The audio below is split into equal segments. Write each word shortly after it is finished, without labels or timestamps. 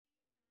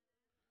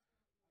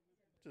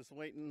Just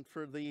waiting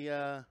for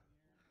the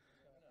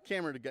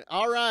camera to get.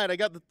 All right, I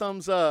got the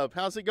thumbs up.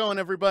 How's it going,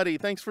 everybody?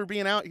 Thanks for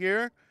being out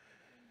here.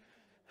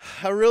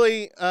 I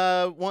really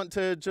want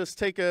to just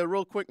take a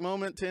real quick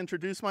moment to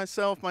introduce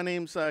myself. My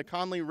name's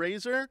Conley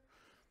Razor,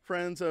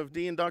 friends of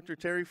Dee and Dr.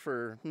 Terry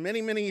for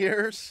many, many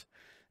years.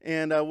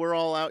 And we're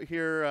all out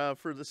here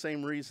for the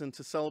same reason,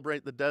 to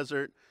celebrate the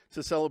desert,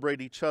 to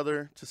celebrate each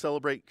other, to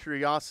celebrate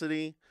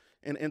curiosity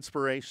and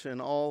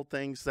inspiration, all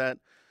things that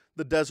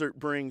the desert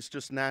brings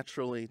just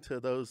naturally to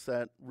those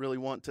that really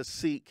want to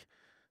seek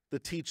the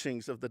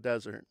teachings of the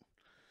desert.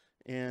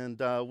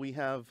 And we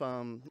have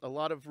a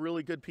lot of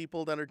really good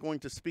people that are going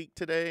to speak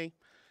today.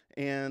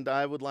 And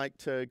I would like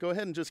to go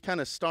ahead and just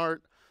kind of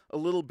start a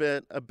little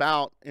bit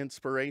about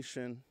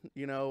inspiration.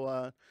 You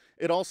know,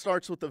 it all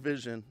starts with a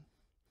vision.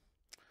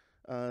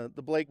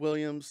 The Blake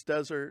Williams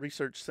Desert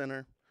Research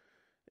Center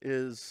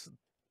is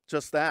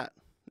just that.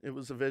 It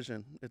was a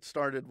vision. It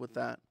started with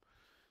that.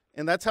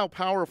 And that's how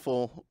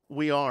powerful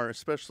we are,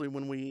 especially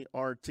when we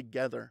are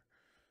together.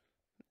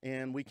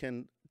 And we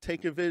can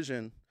take a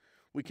vision.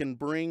 We can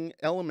bring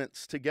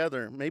elements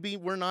together. Maybe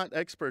we're not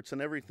experts in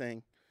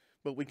everything,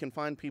 but we can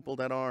find people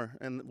that are.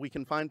 And we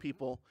can find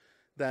people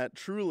that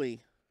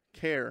truly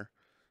care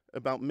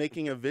about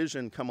making a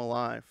vision come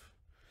alive.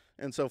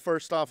 And so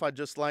first off, I'd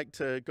just like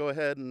to go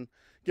ahead and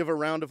give a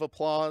round of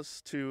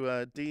applause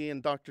to Dee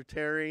and Dr.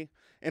 Terry,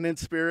 and in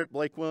spirit,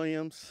 Blake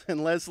Williams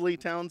and Leslie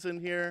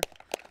Townsend here.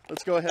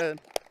 Let's go ahead.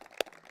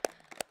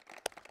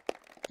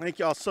 Thank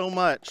y'all so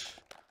much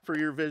for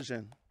your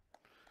vision.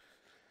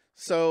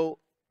 So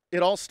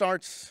it all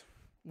starts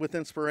with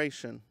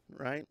inspiration,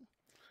 right?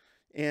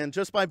 And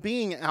just by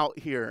being out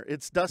here,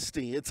 it's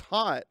dusty, it's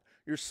hot,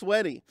 you're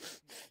sweaty.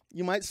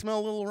 You might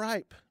smell a little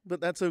ripe,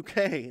 but that's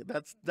okay.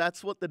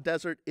 That's what the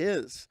desert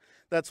is.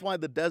 That's why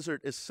the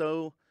desert is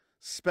so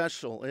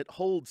special. It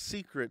holds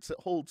secrets, it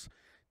holds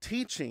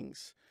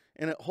teachings,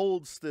 and it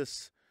holds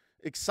this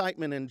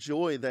excitement and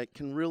joy that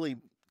can really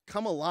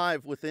come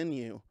alive within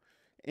you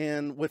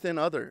and within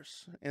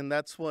others. And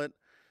that's what,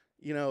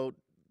 you know,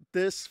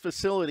 this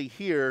facility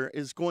here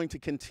is going to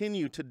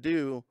continue to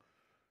do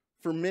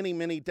for many,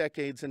 many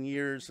decades and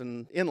years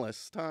and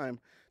endless time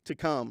to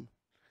come.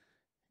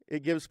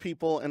 It gives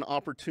people an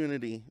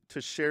opportunity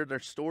to share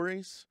their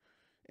stories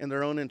and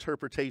their own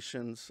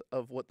interpretations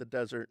of what the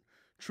desert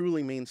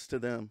truly means to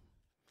them.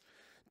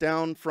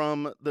 Down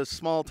from the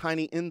small,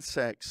 tiny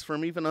insects,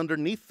 from even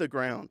underneath the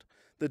ground,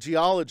 the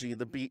geology,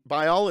 the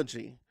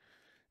biology,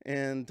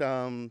 and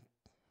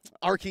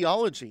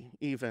archaeology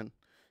even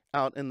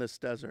out in this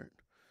desert,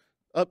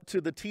 up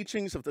to the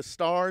teachings of the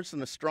stars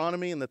and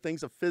astronomy and the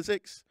things of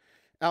physics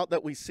out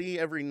that we see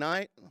every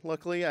night.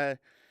 Luckily, I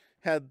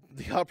had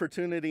the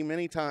opportunity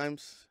many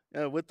times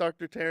with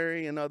Dr.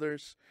 Terry and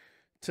others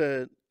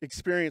to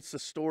experience the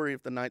story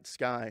of the night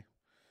sky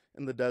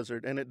in the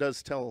desert, and it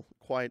does tell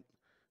quite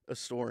a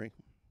story.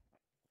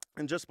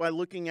 And just by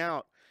looking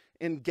out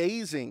and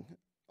gazing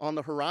on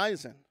the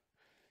horizon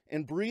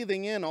and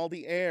breathing in all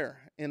the air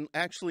and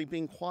actually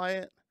being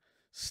quiet,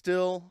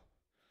 still,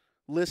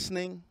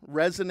 listening,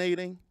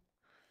 resonating,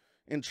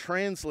 and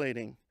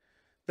translating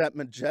that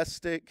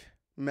majestic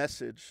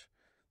message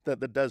that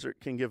the desert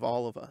can give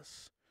all of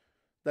us.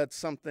 That's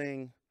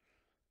something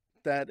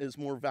that is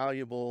more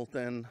valuable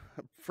than,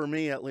 for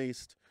me at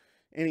least,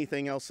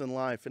 anything else in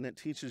life. And it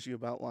teaches you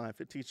about life.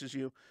 It teaches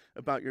you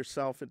about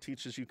yourself. It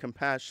teaches you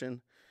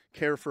compassion,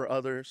 care for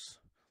others,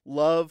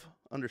 love,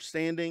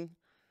 understanding,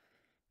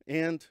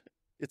 and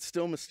it's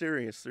still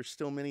mysterious. There's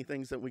still many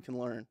things that we can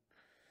learn.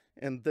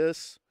 And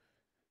this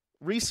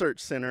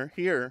research center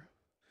here,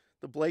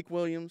 the Blake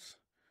Williams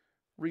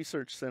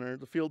Research Center,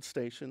 the field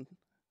station,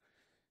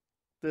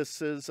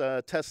 this is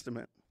a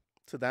testament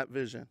to that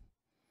vision.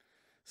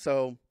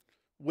 So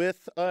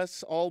with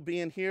us all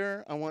being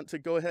here, I want to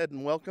go ahead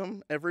and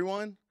welcome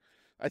everyone.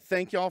 I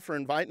thank y'all for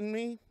inviting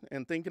me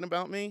and thinking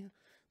about me.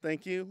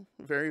 Thank you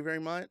very, very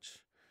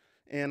much.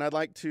 And I'd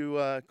like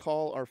to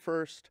call our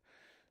first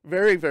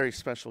very, very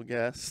special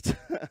guest,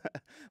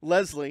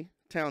 Leslie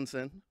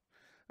Townsend,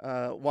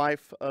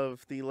 wife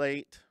of the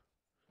late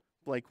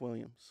Blake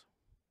Williams.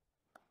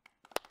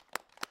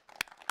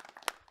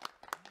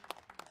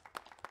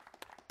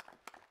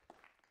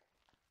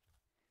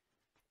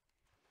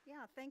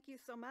 Yeah, thank you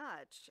so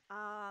much.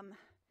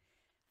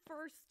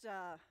 First,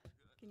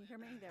 can you hear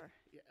me there?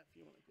 Yeah, if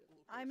you want to get a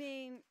little I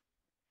mean,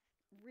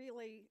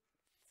 really,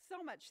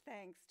 so much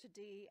thanks to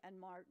Dee and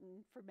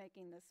Martin for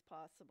making this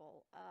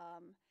possible.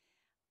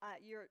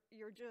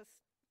 You're just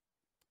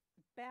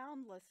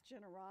boundless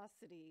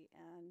generosity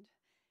and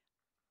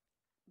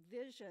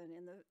vision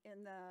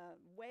in the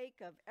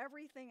wake of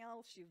everything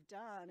else you've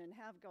done and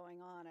have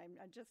going on.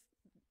 I just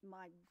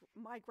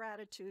my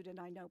gratitude, and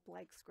I know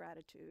Blake's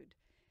gratitude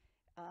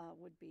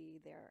would be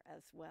there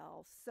as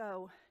well.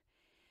 So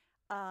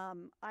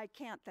I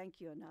can't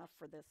thank you enough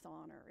for this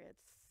honor.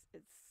 It's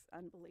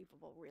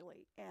unbelievable,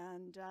 really.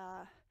 And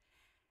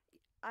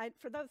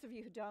for those of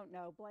you who don't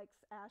know,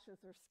 Blake's ashes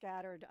are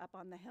scattered up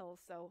on the hill,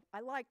 so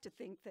I like to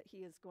think that he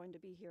is going to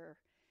be here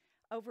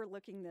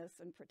overlooking this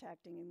and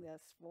protecting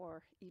this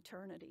for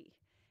eternity.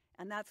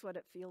 And that's what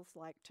it feels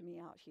like to me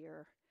out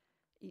here,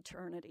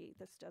 eternity.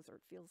 This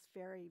desert feels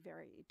very,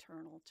 very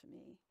eternal to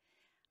me.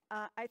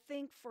 I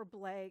think for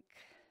Blake,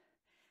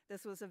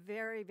 this was a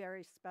very,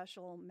 very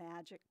special,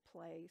 magic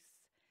place.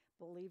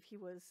 I believe he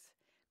was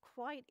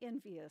quite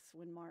envious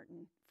when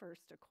Martin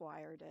first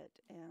acquired it.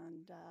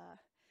 And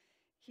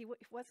he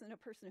wasn't a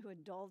person who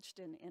indulged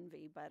in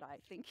envy, but I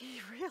think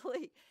he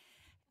really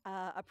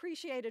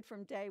appreciated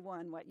from day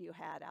one what you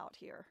had out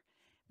here.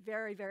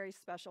 Very, very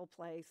special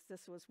place.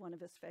 This was one of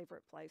his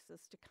favorite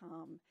places to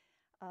come.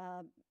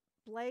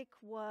 Blake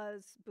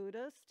was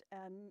Buddhist,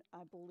 and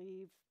I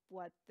believe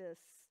what this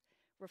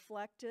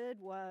reflected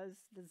was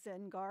the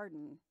Zen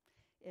garden.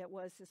 It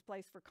was his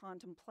place for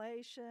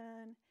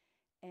contemplation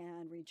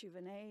and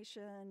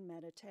rejuvenation,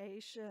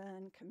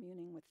 meditation,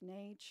 communing with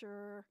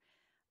nature,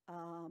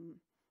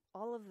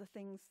 all of the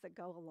things that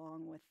go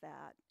along with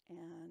that.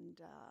 And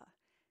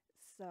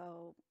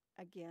so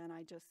again,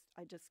 I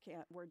just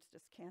can't, words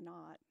just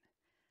cannot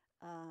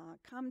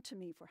come to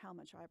me for how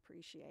much I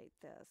appreciate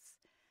this.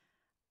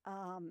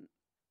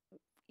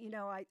 You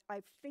know,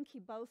 I think he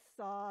both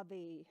saw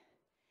the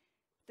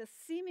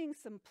seeming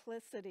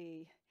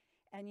simplicity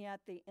and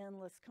yet the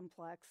endless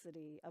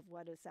complexity of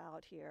what is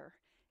out here.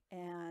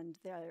 And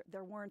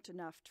there weren't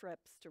enough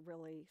trips to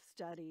really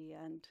study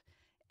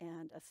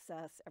and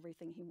assess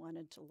everything he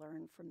wanted to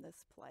learn from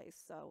this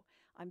place. So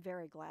I'm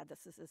very glad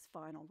this is his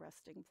final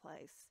resting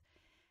place.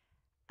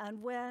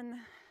 And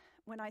when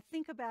I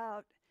think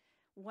about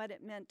what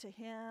it meant to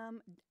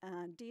him,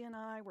 Dee and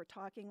I were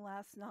talking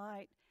last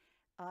night,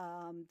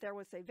 there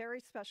was a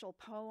very special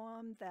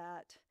poem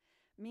that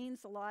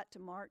means a lot to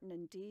Martin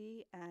and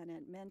Dee, and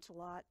it meant a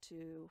lot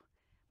to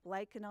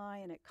Blake and I,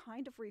 and it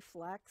kind of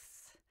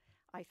reflects,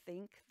 I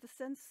think, the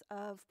sense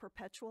of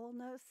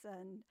perpetualness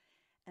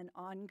and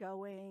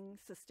ongoing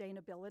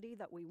sustainability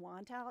that we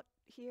want out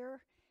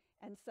here.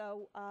 And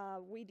so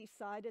we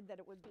decided that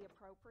it would be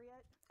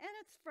appropriate. And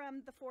it's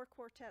from the Four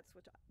Quartets,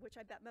 which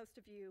I bet most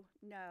of you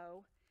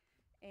know.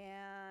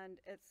 And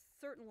it's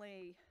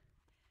certainly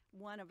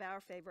one of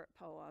our favorite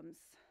poems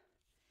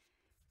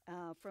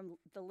from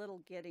the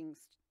Little Giddings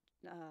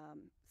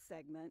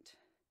segment.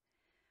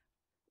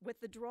 With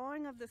the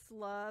drawing of this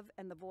love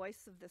and the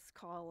voice of this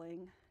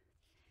calling,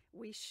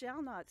 we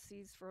shall not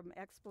cease from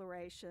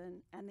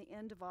exploration, and the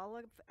end of all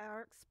of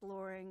our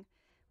exploring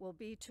will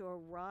be to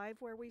arrive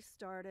where we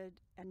started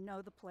and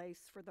know the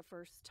place for the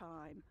first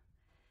time.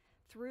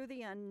 Through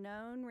the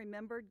unknown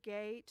remembered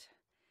gate,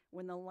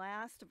 when the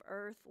last of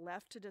earth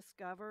left to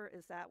discover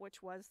is that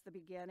which was the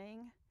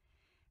beginning,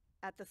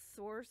 at the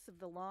source of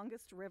the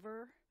longest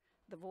river,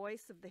 the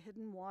voice of the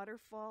hidden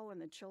waterfall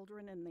and the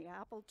children in the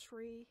apple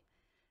tree,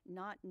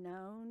 not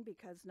known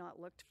because not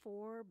looked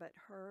for, but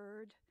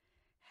heard,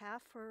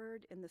 half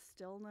heard in the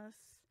stillness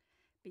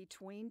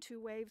between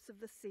two waves of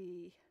the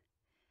sea.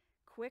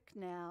 Quick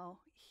now,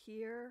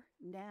 here,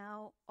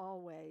 now,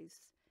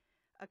 always,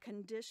 a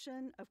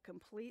condition of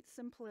complete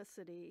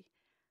simplicity,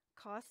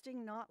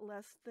 costing not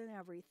less than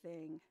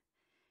everything.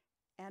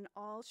 And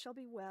all shall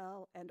be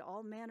well, and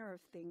all manner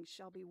of things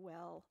shall be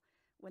well,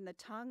 when the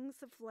tongues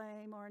of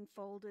flame are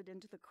enfolded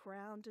into the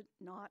crowned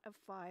knot of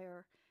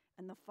fire,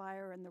 and the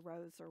fire and the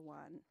rose are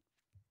one.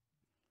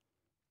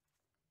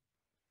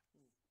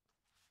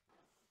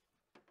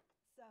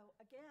 So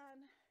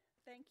again,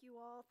 thank you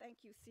all. Thank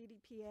you,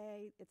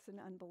 CDPA. It's an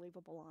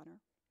unbelievable honor.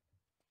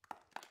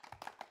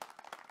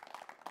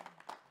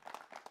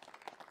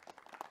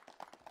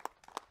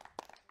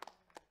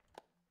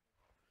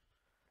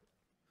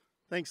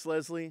 Thanks,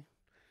 Leslie.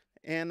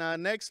 And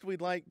next,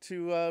 we'd like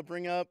to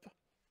bring up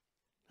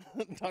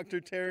Dr.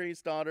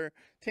 Terry's daughter,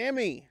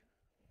 Tammy.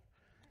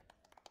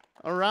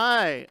 All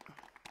right.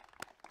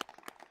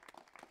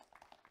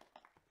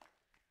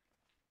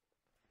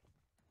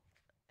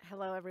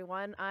 Hello,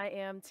 everyone. I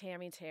am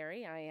Tammy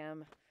Terry. I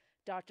am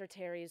Dr.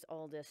 Terry's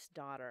oldest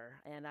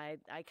daughter, and I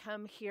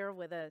come here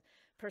with a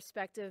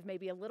perspective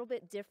maybe a little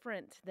bit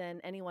different than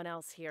anyone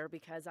else here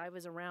because I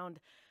was around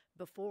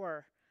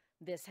before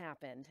this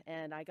happened,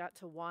 and I got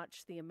to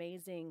watch the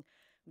amazing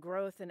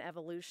growth and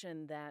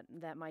evolution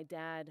that my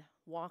dad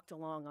walked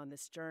along on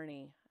this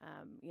journey.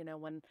 You know,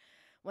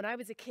 when I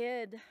was a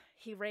kid,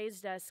 he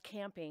raised us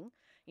camping,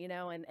 you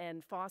know,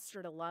 and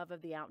fostered a love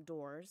of the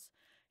outdoors.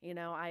 You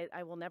know,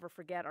 I will never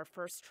forget our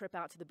first trip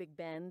out to the Big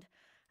Bend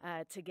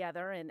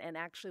together, and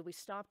actually we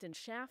stopped in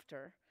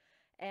Shafter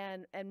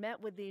and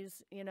met with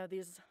these, you know,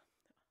 these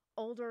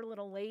older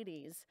little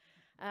ladies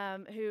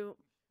who,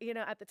 you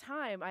know, at the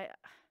time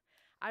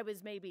I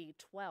was maybe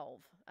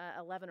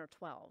 11 or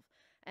 12,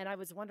 and I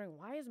was wondering,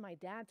 why is my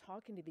dad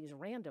talking to these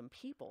random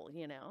people,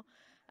 you know?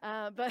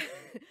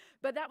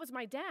 But that was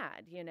my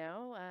dad, you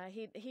know.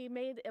 He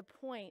made a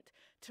point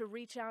to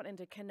reach out and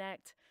to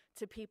connect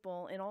to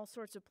people in all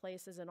sorts of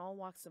places in all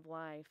walks of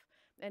life,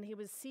 and he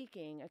was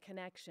seeking a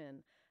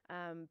connection.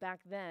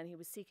 Back then, he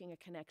was seeking a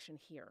connection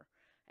here,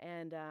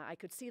 and I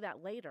could see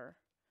that later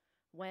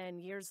when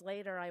years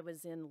later I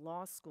was in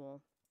law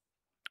school.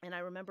 And I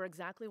remember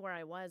exactly where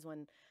I was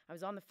when I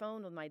was on the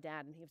phone with my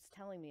dad, and he was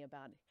telling me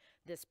about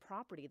this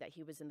property that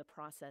he was in the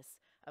process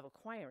of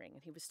acquiring.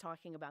 And he was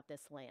talking about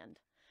this land.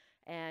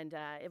 And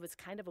it was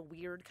kind of a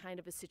weird kind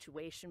of a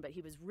situation, but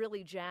he was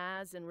really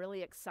jazzed and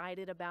really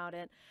excited about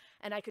it.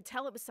 And I could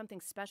tell it was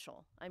something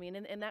special. I mean,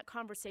 in that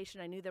conversation,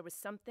 I knew there was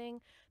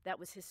something that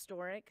was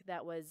historic,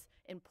 that was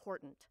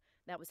important,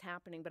 that was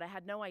happening, but I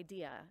had no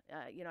idea.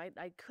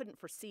 I couldn't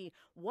foresee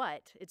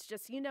what. It's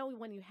just,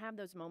 when you have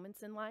those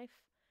moments in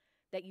life,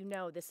 that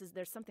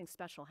there's something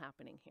special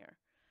happening here.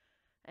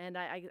 And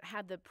I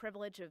had the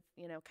privilege of,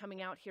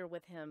 coming out here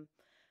with him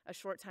a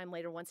short time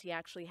later once he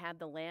actually had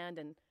the land,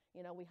 and,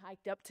 we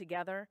hiked up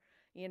together,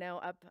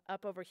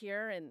 up over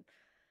here, and,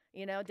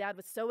 Dad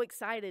was so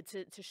excited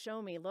to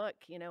show me, look,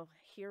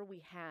 here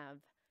we have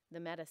the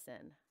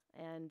medicine.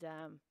 And,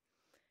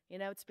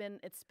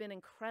 it's been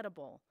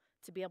incredible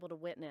to be able to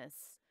witness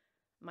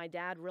my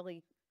dad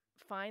really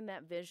find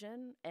that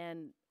vision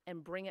and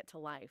bring it to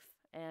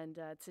life, and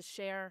to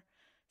share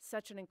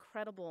such an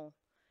incredible,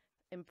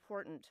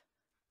 important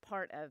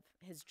part of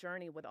his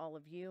journey with all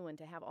of you, and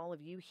to have all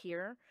of you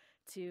here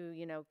to,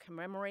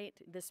 commemorate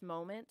this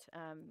moment.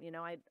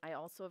 I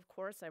also, of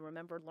course, I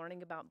remember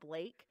learning about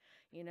Blake,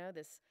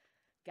 this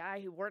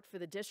guy who worked for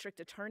the district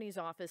attorney's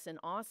office in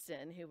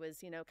Austin, who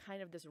was,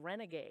 kind of this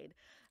renegade,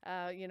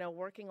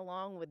 working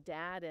along with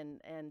Dad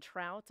and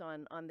Trout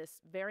on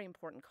this very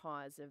important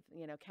cause of,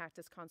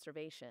 cactus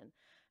conservation,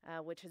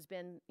 which has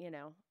been,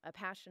 a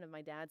passion of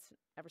my dad's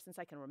ever since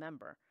I can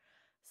remember.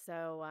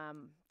 So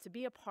to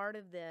be a part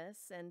of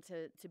this and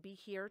to be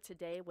here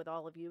today with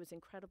all of you is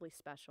incredibly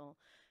special.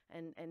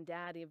 And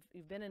Dad,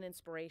 you've been an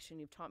inspiration.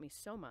 You've taught me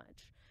so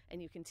much,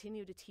 and you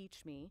continue to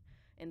teach me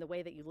in the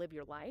way that you live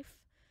your life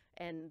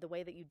and the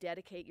way that you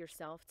dedicate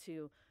yourself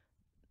to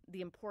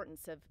the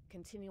importance of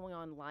continuing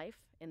on life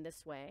in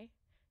this way,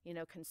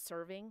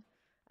 conserving.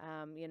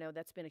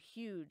 That's been a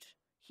huge,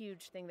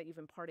 huge thing that you've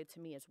imparted to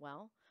me as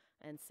well.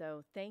 And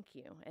so thank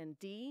you. And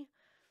Dee,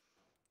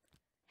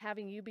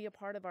 having you be a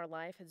part of our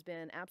life has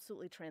been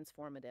absolutely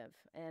transformative.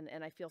 And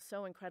I feel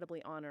so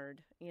incredibly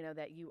honored,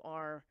 that you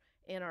are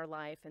in our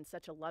life and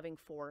such a loving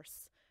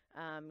force,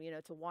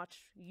 to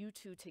watch you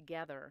two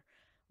together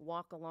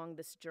walk along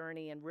this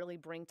journey and really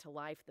bring to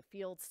life the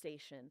field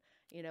station,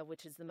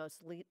 which is the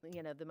most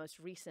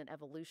recent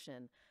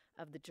evolution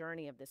of the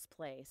journey of this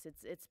place.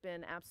 It's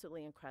been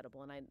absolutely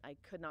incredible, and I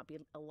could not be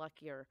a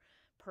luckier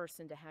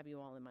person to have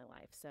you all in my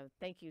life. So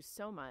thank you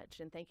so much,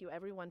 and thank you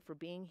everyone for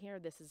being here.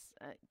 This is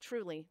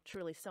truly,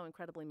 truly so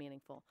incredibly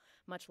meaningful.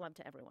 Much love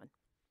to everyone.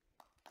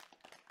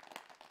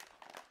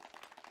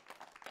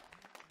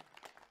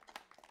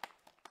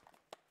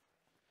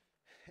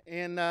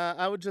 And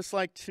I would just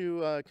like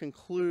to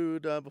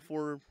conclude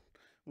before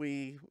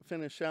we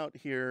finish out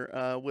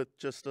here with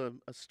just a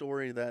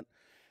story that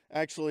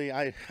actually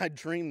I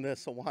dreamed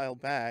this a while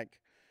back,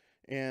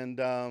 and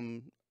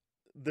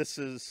this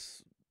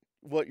is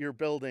what you're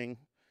building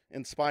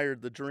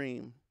inspired the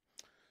dream.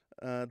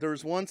 There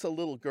was once a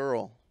little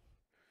girl,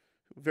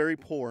 very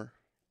poor,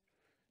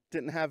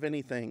 didn't have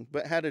anything,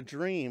 but had a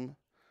dream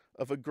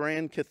of a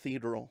grand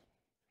cathedral.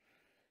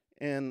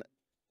 And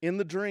in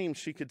the dream,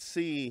 she could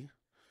see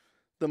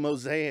the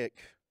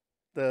mosaic,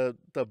 the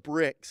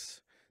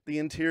bricks, the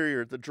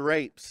interior, the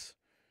drapes,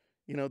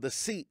 the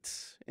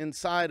seats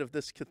inside of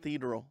this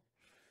cathedral,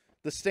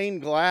 the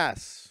stained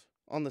glass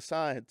on the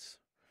sides,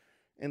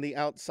 and the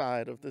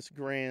outside of this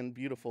grand,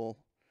 beautiful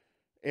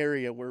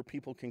area where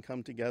people can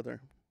come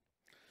together.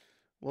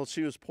 Well,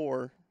 she was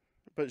poor,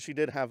 but she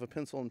did have a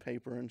pencil and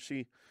paper, and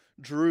she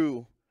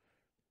drew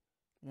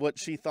what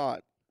she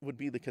thought would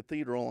be the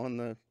cathedral on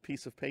the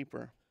piece of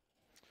paper.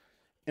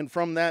 And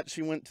from that,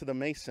 she went to the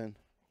mason.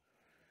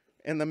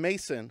 And the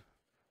mason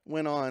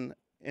went on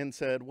and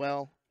said,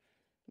 well,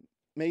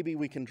 maybe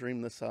we can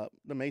dream this up.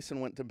 The mason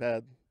went to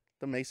bed.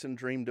 The mason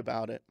dreamed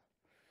about it.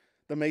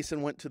 The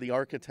mason went to the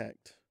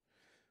architect.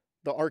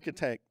 The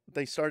architect,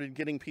 they started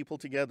getting people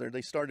together.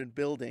 They started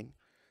building.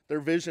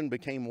 Their vision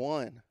became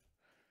one.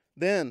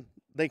 Then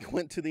they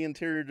went to the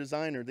interior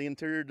designer. The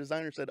interior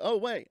designer said, oh,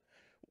 wait,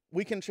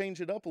 we can change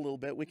it up a little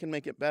bit. We can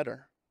make it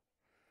better.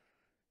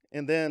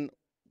 And then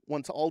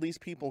once all these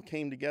people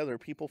came together,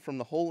 people from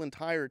the whole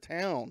entire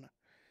town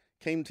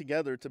came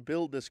together to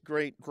build this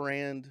great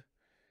grand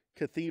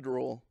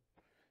cathedral.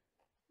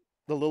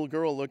 The little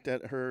girl looked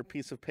at her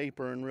piece of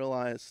paper and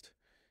realized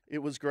it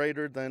was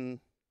greater than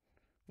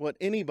what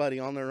anybody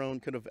on their own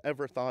could have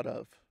ever thought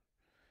of.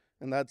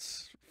 And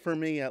that's, for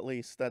me at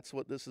least, that's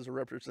what this is a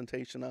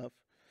representation of.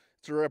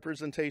 It's a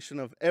representation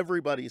of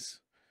everybody's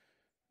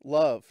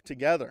love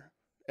together,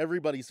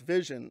 everybody's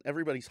vision,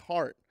 everybody's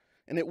heart.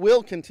 And it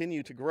will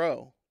continue to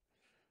grow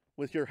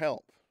with your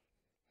help.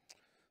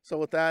 So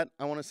with that,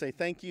 I want to say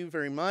thank you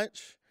very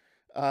much.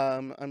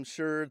 I'm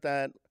sure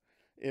that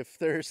if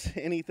there's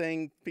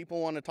anything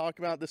people want to talk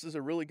about, this is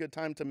a really good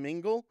time to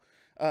mingle.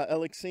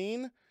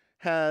 Alexine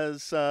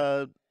has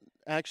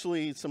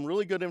actually some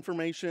really good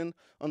information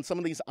on some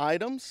of these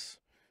items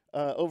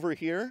over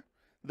here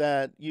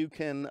that you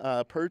can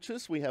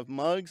purchase. We have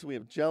mugs, we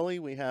have jelly,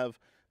 we have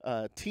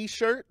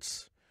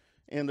T-shirts,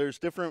 and there's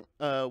different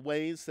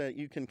ways that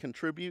you can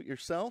contribute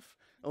yourself.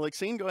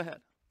 Alexine, go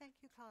ahead. Thank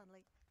you kindly.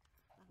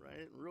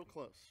 Right, real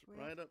close,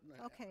 right up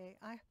there. Okay,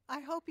 I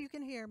hope you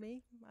can hear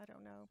me. I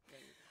don't know.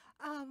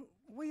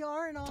 We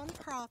are a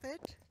nonprofit,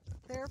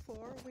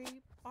 therefore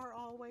we are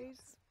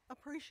always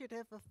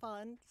appreciative of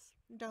funds,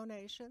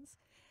 donations.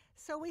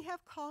 So we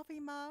have coffee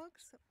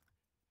mugs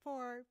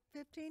for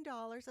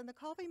 $15, and the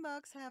coffee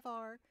mugs have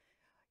our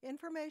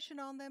information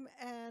on them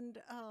and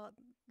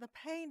the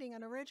painting,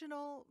 an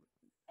original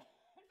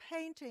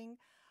painting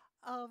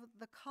of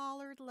the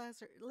collared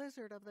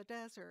lizard of the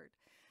desert.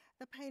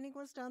 The painting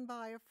was done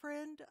by a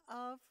friend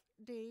of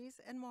Dee's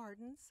and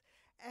Martin's,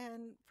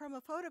 and from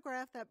a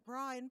photograph that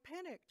Brian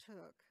Pinnock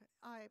took,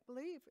 I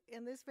believe,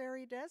 in this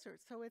very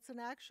desert. So it's an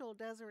actual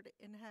desert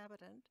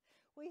inhabitant.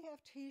 We have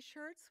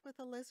T-shirts with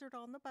a lizard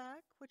on the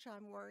back, which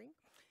I'm wearing.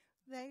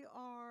 They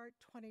are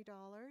 $20.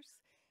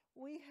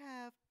 We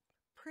have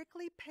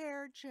prickly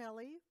pear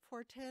jelly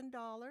for $10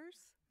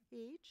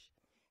 each,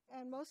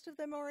 and most of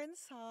them are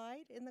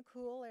inside in the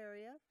cool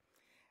area.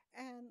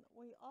 And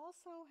we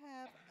also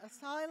have a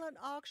silent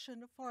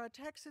auction for a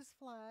Texas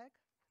flag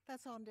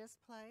that's on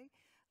display.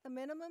 The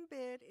minimum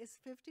bid is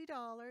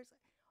 $50.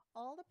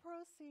 All the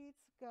proceeds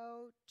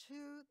go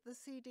to the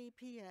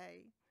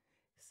CDPA.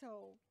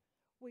 So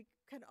we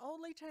can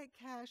only take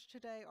cash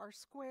today. Our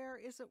square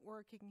isn't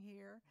working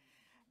here.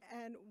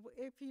 And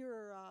if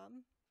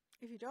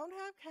you don't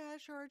have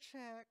cash or a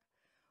check,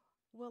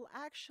 we'll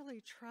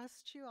actually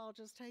trust you. I'll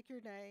just take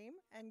your name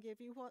and give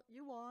you what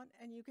you want,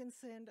 and you can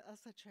send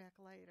us a check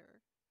later.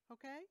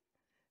 Okay?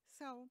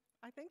 So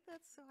I think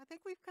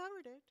we've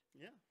covered it.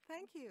 Yeah.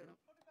 Thank you. Yeah.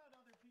 What about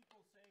other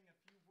people saying a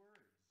few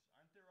words?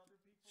 Aren't there other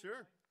people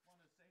Sure. who might want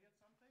to say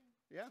something?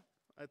 Yeah,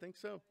 I think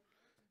so.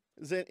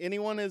 Is it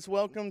anyone is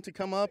welcome to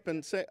come up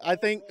and say? I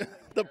think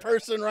the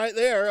person right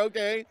there.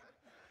 Okay.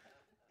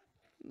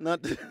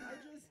 Not.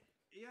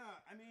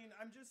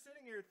 I'm just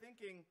sitting here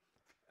thinking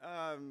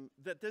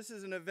that this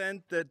is an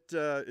event that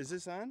is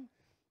this on?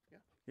 Yeah.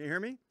 Can you hear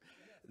me?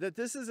 That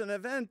this is an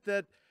event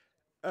that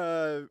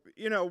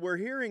we're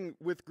hearing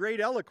with great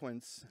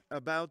eloquence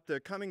about the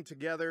coming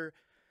together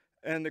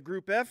and the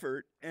group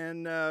effort,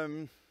 and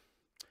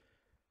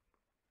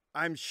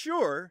I'm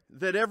sure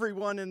that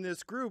everyone in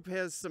this group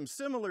has some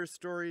similar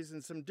stories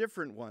and some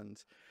different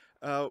ones.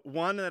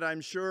 One that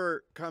I'm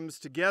sure comes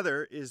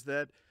together is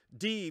that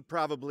Dee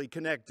probably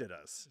connected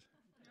us.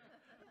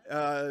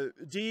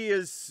 Dee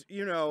is,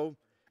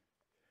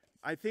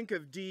 I think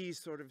of Dee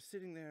sort of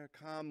sitting there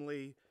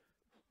calmly,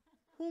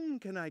 whom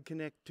can I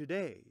connect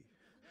today?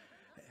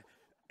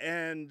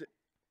 And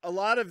a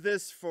lot of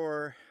this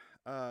for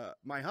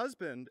my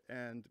husband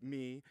and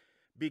me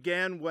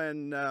began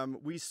when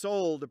we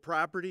sold a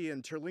property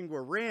in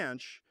Terlingua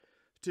Ranch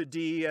to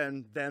Dee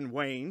and then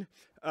Wayne.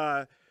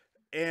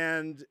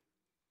 And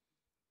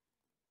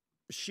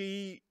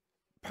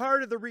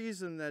part of the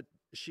reason that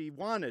she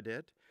wanted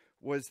it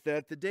was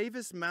that the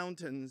Davis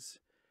Mountains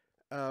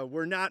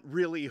were not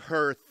really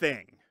her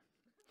thing.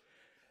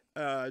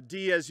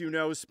 Dee, as you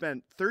know,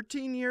 spent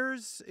 13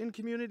 years in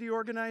community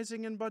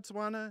organizing in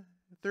Botswana.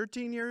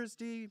 13 years,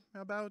 Dee,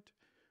 about?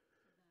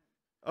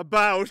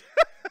 About.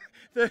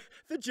 the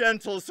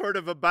gentle sort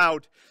of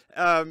about.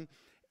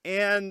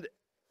 And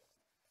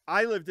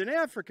I lived in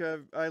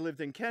Africa. I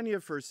lived in Kenya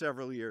for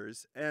several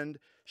years. And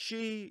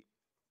she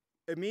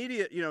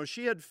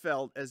she had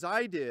felt, as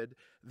I did,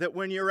 that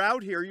when you're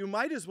out here, you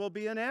might as well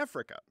be in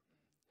Africa.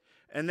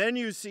 And then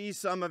you see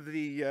some of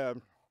the,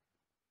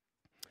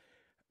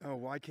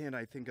 why can't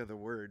I think of the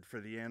word for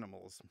the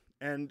animals?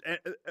 And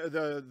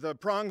the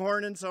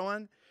pronghorn and so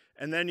on.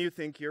 And then you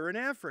think you're in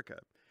Africa.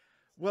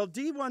 Well,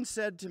 Dee once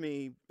said to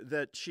me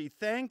that she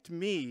thanked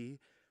me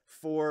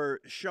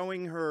for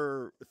showing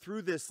her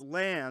through this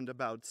land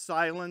about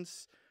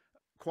silence,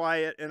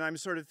 quiet, and I'm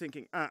sort of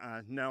thinking,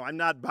 no, I'm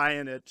not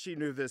buying it. She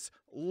knew this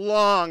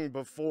long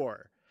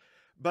before.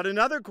 But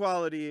another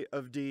quality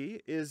of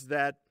Dee is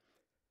that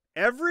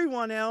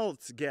everyone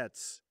else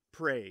gets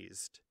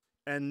praised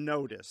and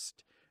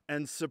noticed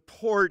and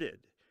supported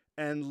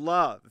and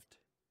loved.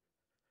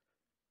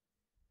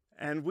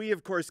 And we,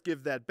 of course,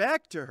 give that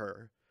back to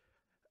her.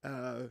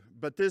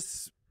 But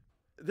this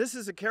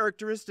is a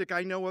characteristic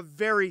I know of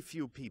very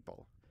few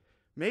people.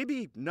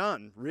 Maybe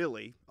none,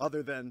 really,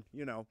 other than,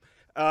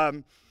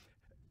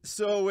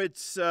 so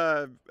it's,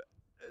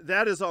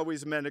 that has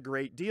always meant a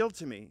great deal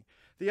to me.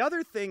 The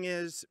other thing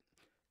is,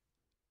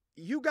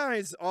 you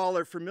guys all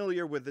are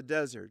familiar with the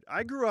desert.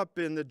 I grew up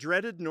in the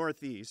dreaded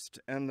Northeast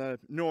and the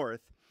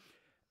North,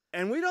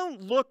 and we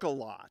don't look a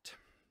lot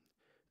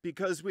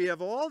because we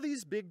have all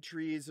these big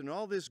trees and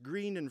all this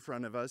green in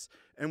front of us,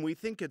 and we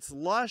think it's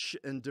lush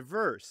and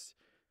diverse,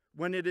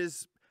 when it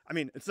is,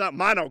 it's not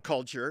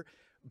monoculture,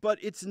 but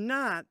it's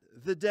not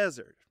the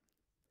desert.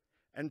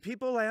 And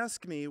people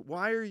ask me,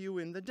 why are you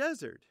in the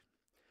desert?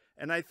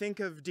 And I think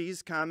of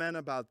Dee's comment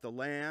about the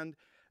land,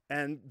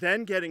 and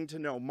then getting to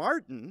know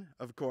Martin,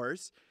 of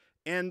course,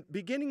 and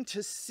beginning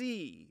to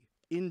see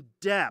in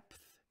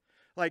depth.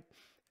 Like,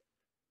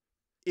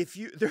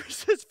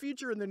 there's this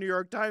feature in the New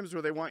York Times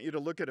where they want you to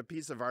look at a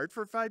piece of art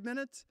for 5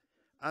 minutes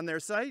on their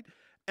site,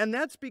 and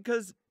that's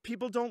because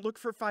people don't look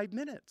for 5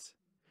 minutes.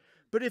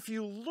 But if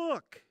you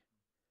look,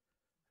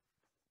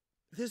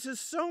 this is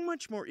so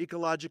much more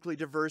ecologically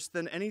diverse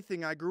than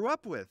anything I grew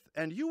up with,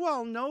 and you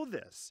all know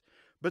this.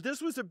 But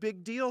this was a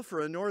big deal for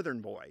a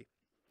northern boy,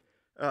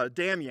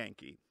 damn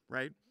Yankee,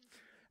 right?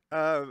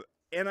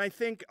 And I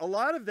think a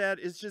lot of that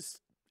is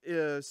just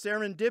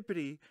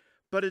serendipity,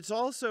 but it's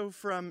also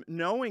from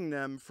knowing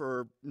them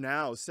for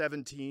now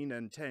 17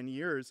 and 10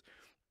 years.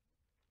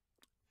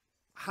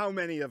 How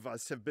many of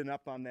us have been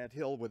up on that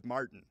hill with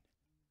Martin?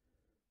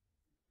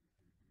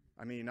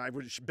 I mean, I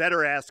would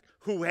better ask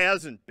who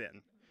hasn't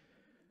been.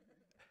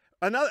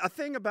 A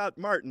thing about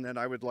Martin that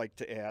I would like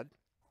to add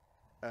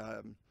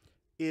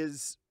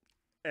is,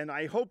 and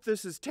I hope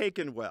this is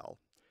taken well,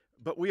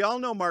 but we all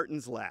know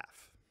Martin's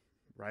laugh,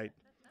 right?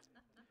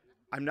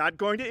 I'm not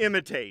going to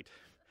imitate.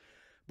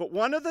 But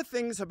one of the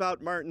things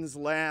about Martin's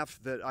laugh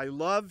that I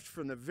loved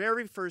from the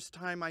very first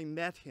time I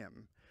met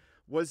him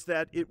was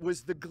that it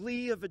was the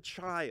glee of a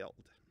child.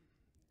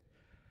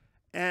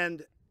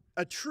 And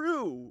a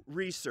true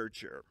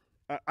researcher,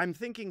 I'm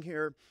thinking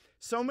here,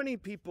 so many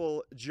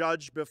people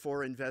judge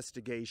before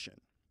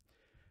investigation.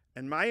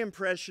 And my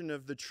impression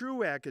of the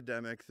true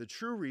academic, the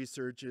true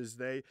research, is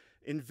they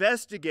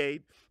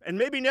investigate and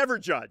maybe never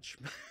judge.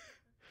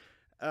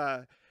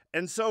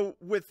 And so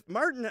with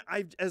Martin,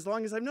 as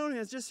long as I've known him,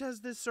 it just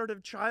has this sort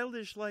of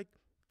childish, like,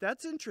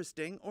 that's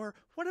interesting, or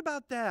what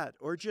about that?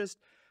 Or just,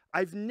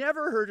 I've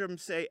never heard him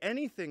say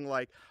anything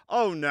like,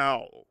 oh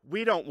no,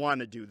 we don't want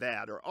to do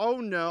that, or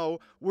oh no,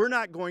 we're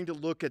not going to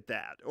look at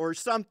that, or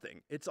something.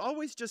 It's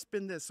always just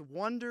been this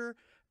wonder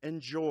and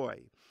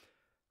joy.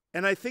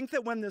 And I think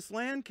that when this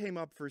land came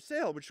up for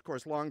sale, which of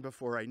course long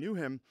before I knew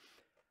him,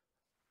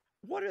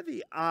 what are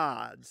the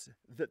odds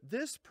that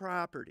this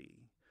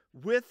property,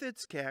 with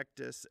its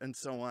cactus and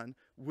so on,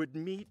 would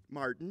meet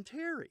Martin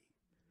Terry?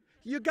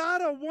 You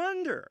gotta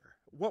wonder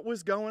what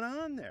was going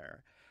on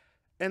there.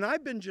 And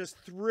I've been just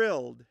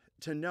thrilled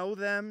to know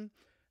them.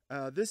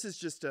 This is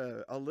just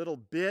a little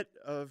bit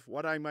of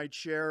what I might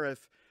share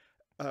if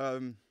I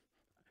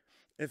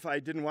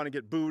didn't want to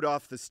get booed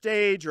off the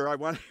stage, or I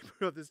want to get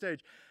booed off the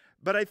stage.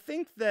 But I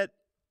think that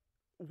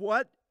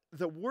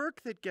the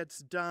work that gets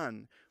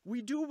done,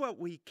 we do what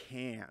we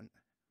can.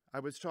 I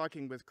was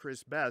talking with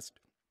Chris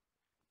Best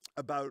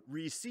about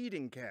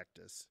reseeding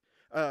cactus,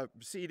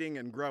 seeding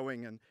and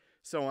growing and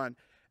so on.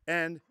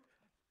 And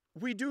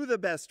we do the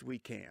best we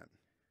can.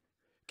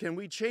 Can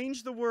we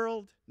change the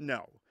world?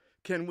 No.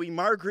 Can we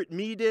Margaret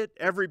Mead it?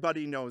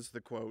 Everybody knows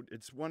the quote.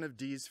 It's one of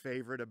Dee's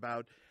favorite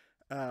about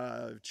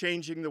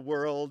changing the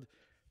world,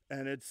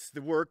 and it's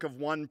the work of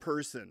one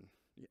person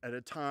at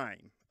a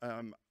time.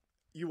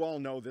 You all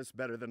know this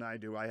better than I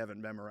do. I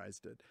haven't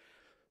memorized it.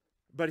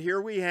 But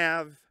here we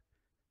have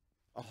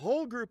a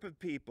whole group of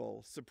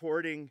people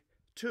supporting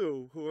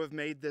two who have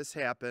made this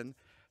happen,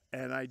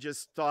 and I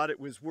just thought it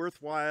was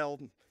worthwhile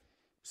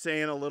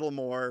saying a little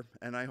more,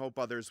 and I hope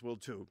others will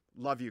too.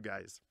 Love you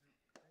guys.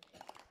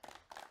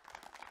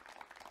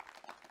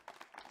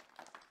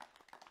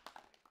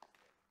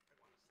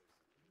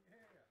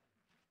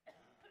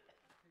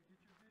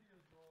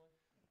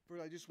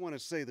 I just want to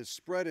say the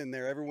spread in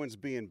there, everyone's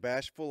being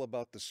bashful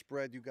about the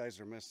spread. You guys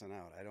are missing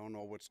out. I don't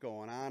know what's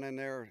going on in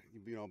there,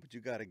 but you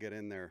got to get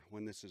in there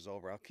when this is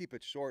over. I'll keep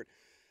it short.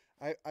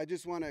 I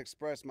just want to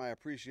express my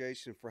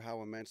appreciation for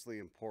how immensely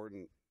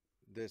important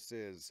this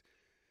is,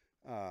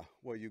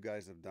 what you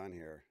guys have done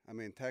here. I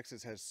mean,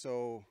 Texas has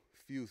so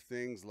few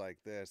things like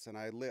this, and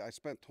I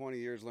spent 20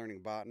 years learning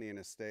botany in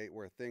a state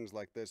where things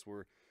like this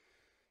were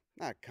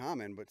not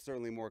common, but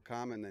certainly more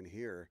common than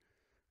here.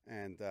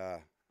 And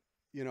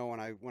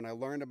when I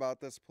learned about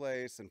this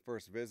place and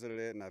first visited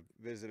it, and I've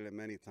visited it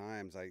many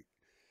times,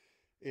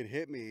 it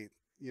hit me,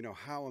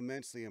 how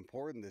immensely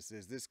important this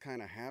is. This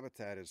kind of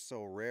habitat is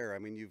so rare. I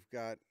mean, you've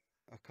got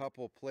a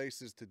couple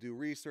places to do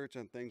research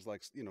on things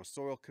like,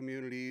 soil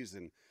communities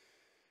and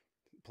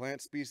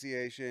plant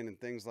speciation and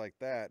things like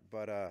that.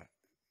 But,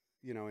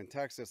 in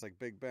Texas, like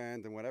Big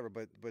Bend and whatever,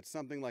 but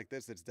something like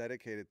this that's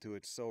dedicated to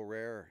it's so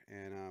rare.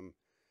 And,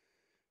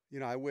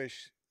 I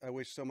wish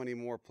so many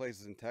more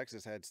places in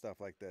Texas had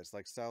stuff like this,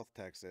 like South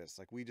Texas.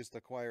 Like we just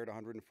acquired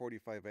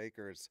 145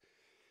 acres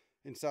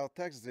in South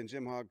Texas in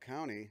Jim Hogg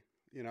County.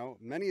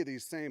 Many of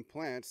these same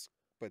plants,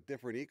 but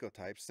different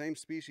ecotypes, same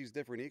species,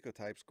 different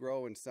ecotypes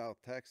grow in South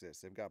Texas.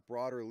 They've got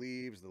broader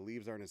leaves. The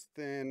leaves aren't as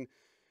thin.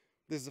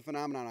 This is a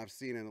phenomenon I've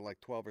seen in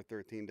like 12 or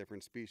 13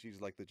 different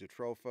species, like the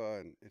Jatropha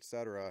and et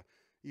cetera.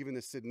 Even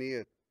the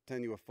Sydnea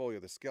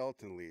tenuifolia, the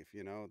skeleton leaf,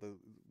 the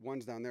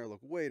ones down there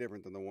look way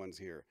different than the ones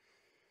here.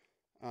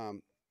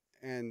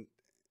 And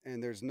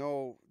there's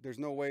no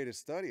way to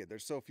study it.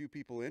 There's so few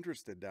people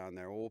interested down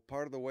there. Well,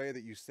 part of the way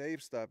that you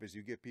save stuff is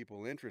you get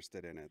people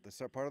interested in it.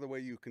 Part of the way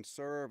you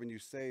conserve and you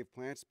save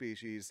plant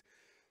species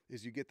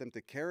is you get them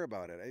to care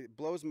about it. It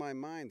blows my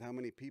mind how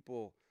many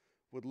people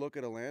would look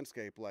at a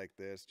landscape like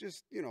this,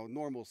 just, you know,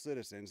 normal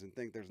citizens, and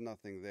think there's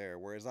nothing there.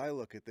 Whereas I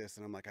look at this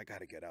and I'm like, I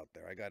got to get out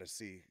there. I got to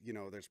see, you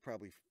know, there's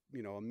probably,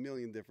 you know, a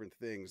million different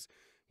things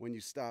when you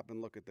stop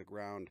and look at the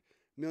ground,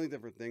 a million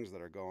different things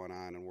that are going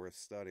on and worth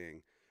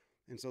studying.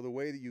 And so the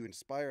way that you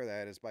inspire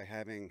that is by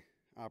having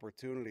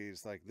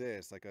opportunities like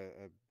this, like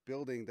a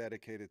building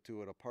dedicated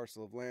to it, a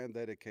parcel of land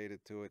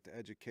dedicated to it, to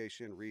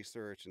education,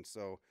 research. And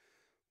so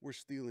we're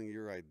stealing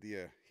your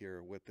idea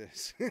here with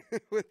this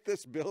with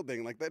this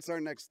building. Like, that's our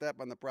next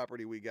step on the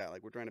property we got.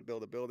 Like, we're trying to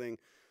build a building.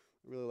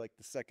 I really like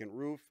the second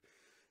roof.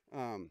 Yeah.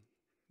 When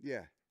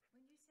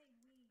you say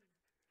we,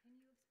 can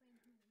you explain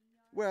who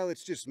we are? Well,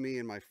 it's just me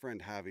and my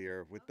friend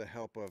Javier with the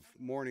help of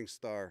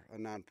Morningstar, a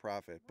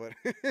nonprofit. But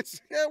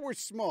it's, yeah, we're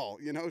small,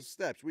 you know,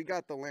 steps. We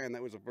got the land.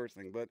 That was the first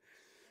thing.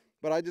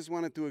 But I just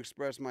wanted to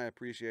express my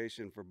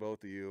appreciation for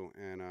both of you.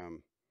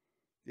 And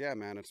yeah,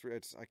 man,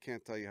 it's I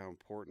can't tell you how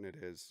important it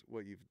is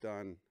what you've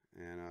done,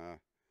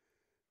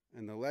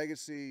 and the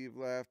legacy you've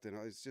left, and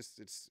it's just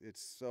it's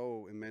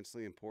so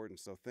immensely important.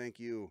 So thank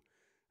you.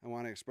 I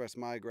want to express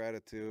my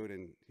gratitude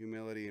and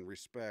humility and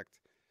respect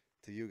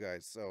to you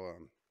guys. So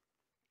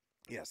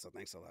yeah, so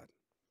thanks a lot.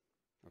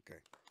 Okay.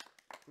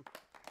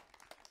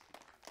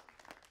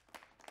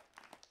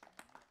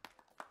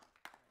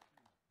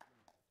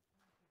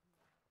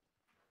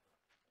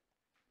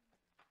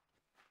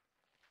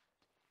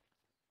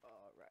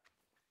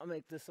 I'll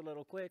make this a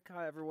little quick.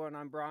 Hi, everyone.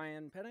 I'm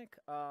Brian Pennick.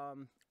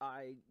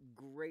 I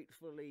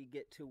gratefully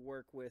get to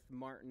work with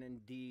Martin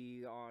and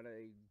Dee on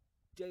a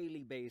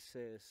daily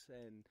basis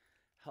and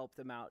help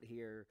them out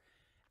here.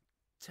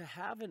 To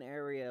have an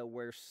area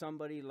where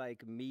somebody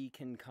like me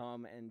can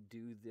come and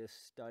do this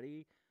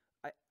study,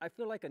 I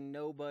feel like a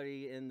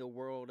nobody in the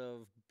world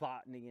of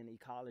botany and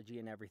ecology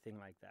and everything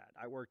like that.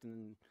 I worked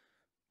in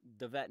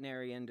the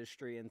veterinary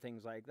industry and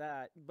things like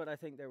that, but I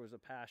think there was a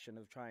passion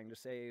of trying to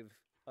save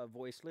a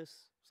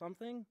voiceless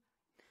something.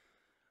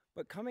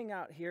 But coming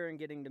out here and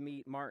getting to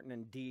meet Martin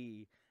and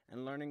Dee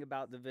and learning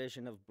about the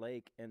vision of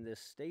Blake and this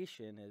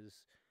station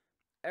is,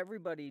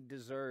 everybody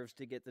deserves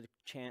to get the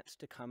chance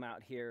to come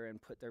out here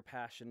and put their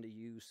passion to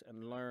use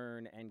and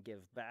learn and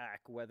give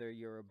back, whether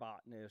you're a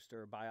botanist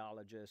or a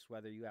biologist,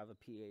 whether you have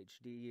a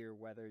PhD or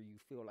whether you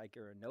feel like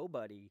you're a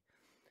nobody.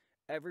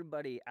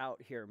 Everybody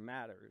out here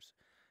matters.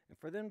 And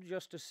for them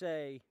just to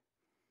say,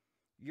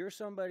 you're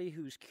somebody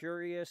who's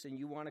curious and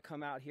you want to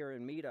come out here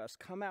and meet us,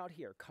 come out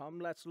here, come,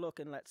 let's look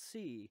and let's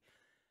see.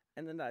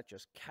 And then that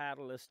just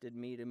catalysted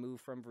me to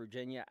move from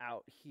Virginia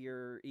out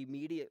here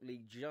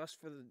immediately just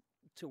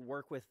to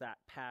work with that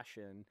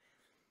passion.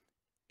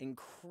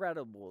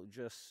 Incredible.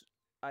 Just,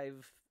 I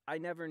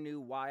never knew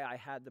why I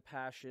had the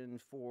passion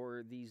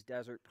for these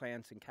desert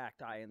plants and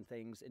cacti and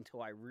things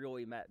until I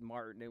really met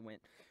Martin and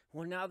went,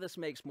 well, now this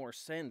makes more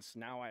sense.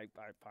 Now I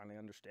finally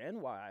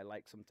understand why I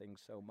like some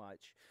things so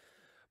much.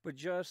 But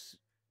just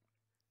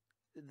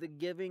the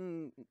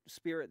giving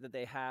spirit that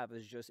they have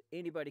is just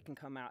anybody can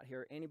come out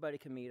here, anybody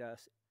can meet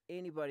us,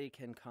 anybody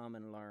can come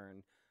and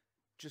learn.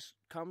 Just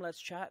come, let's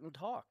chat and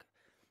talk.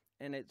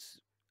 And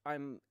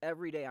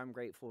every day I'm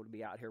grateful to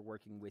be out here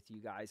working with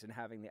you guys and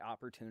having the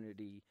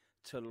opportunity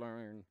to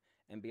learn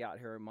and be out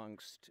here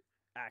amongst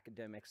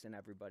academics and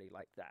everybody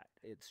like that.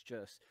 It's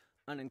just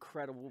an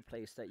incredible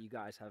place that you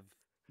guys have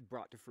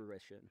brought to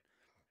fruition.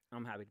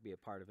 I'm happy to be a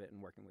part of it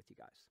and working with you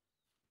guys.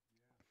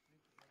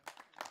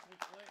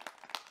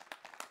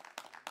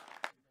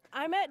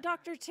 I met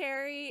Dr.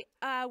 Terry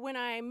when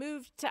I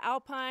moved to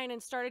Alpine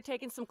and started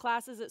taking some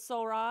classes at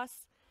Sol Ross.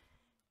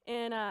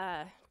 In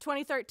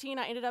 2013,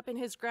 I ended up in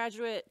his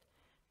graduate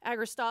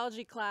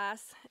agristology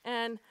class,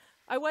 and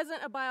I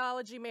wasn't a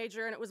biology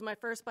major, and it was my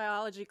first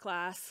biology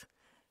class.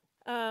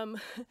 So I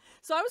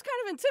was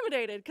kind of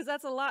intimidated because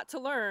that's a lot to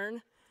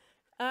learn.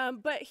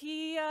 But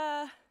he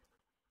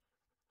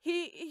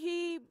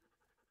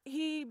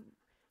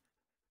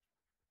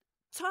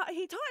taught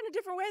in a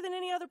different way than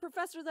any other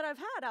professor that I've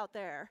had out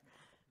there.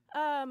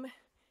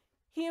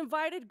 He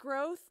invited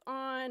growth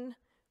on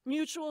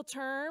mutual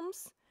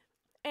terms,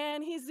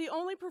 and he's the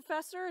only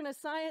professor in a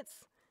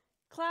science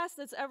class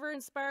that's ever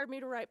inspired me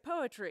to write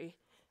poetry.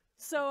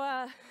 So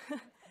I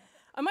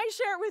might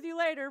share it with you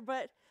later,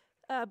 but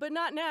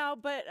not now.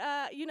 But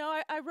you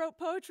know, I wrote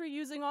poetry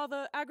using all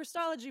the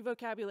agristology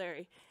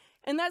vocabulary,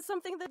 and that's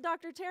something that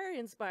Dr. Terry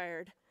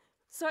inspired.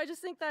 So I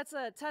just think that's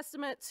a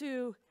testament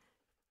to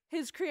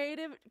his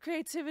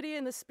creativity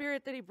and the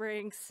spirit that he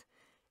brings,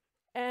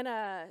 and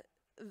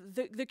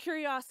the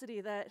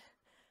curiosity that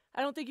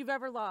I don't think you've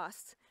ever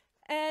lost.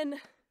 And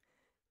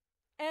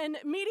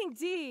meeting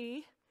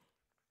Dee,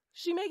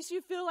 she makes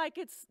you feel like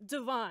it's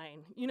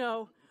divine. You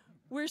know,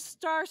 we're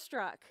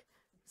starstruck.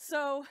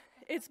 So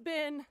it's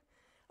been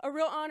a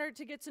real honor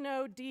to get to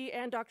know Dee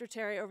and Dr.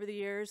 Terry over the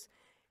years,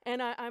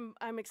 and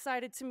I'm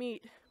excited to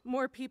meet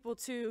more people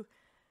too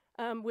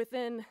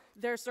within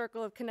their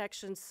circle of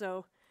connections.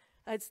 So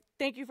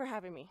thank you for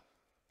having me.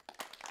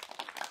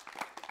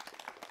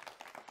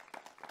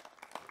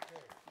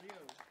 Okay, Leo,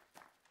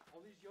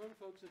 all these young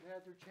folks have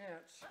had their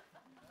chance.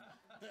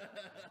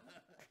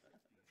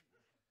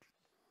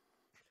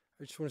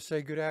 I just want to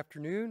say good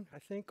afternoon, I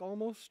think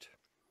almost.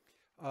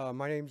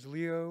 My name's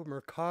Leo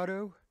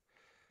Mercado.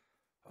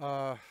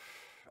 I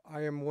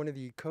am one of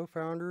the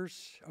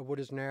co-founders of what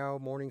is now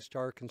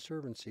Morningstar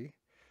Conservancy.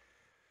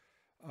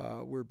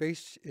 We're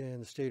based in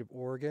the state of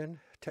Oregon,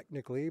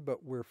 technically,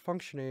 but we're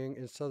functioning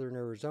in southern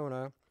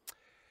Arizona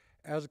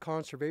as a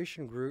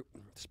conservation group.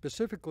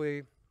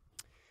 Specifically,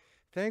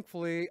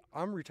 thankfully,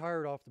 I'm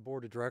retired off the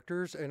board of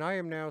directors, and I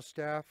am now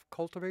staff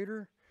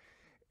cultivator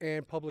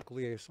and public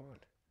liaison.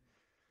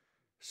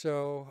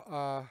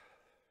 So,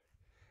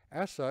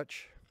 as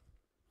such,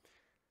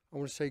 I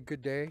want to say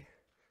good day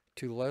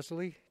to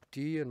Leslie,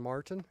 Dee, and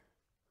Martin.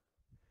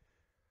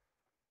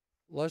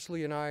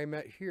 Leslie and I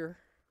met here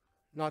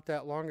not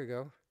that long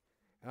ago,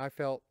 and I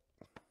felt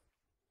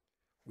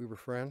we were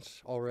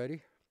friends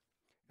already,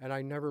 and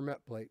I never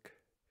met Blake.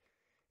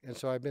 And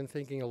so I've been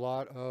thinking a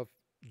lot of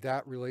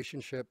that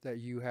relationship that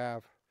you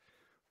have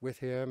with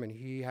him and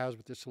he has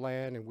with this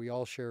land, and we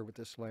all share with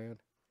this land.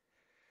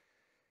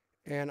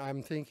 And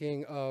I'm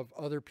thinking of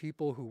other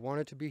people who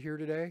wanted to be here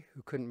today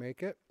who couldn't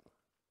make it.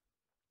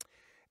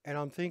 And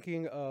I'm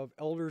thinking of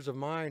elders of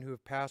mine who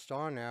have passed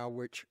on now,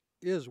 which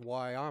is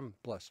why I'm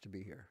blessed to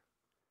be here.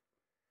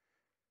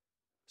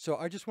 So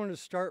I just wanted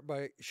to start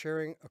by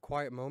sharing a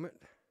quiet moment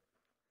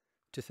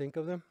to think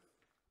of them,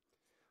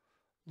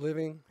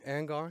 living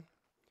and gone,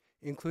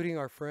 including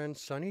our friend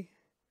Sonny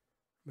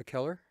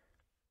McKellar.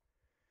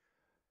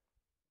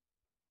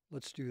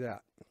 Let's do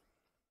that.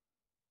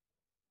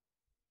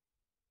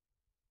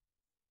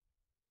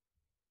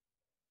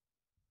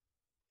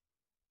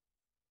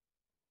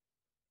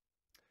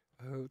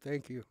 Oh,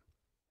 thank you.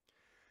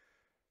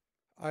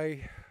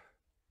 I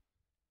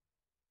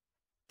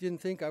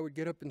didn't think I would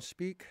get up and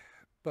speak,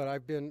 but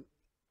I've been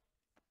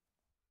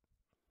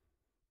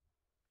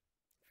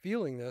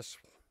feeling this,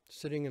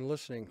 sitting and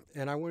listening.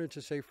 And I wanted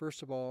to say,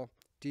 first of all,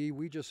 Dee,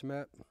 we just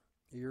met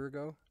a year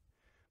ago,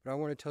 but I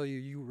want to tell you,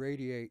 you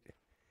radiate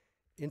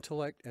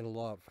intellect and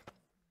love.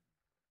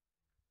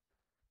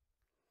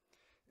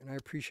 And I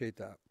appreciate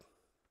that.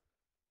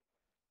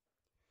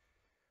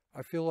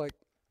 I feel like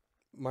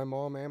my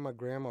mom and my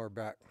grandma are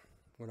back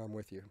when I'm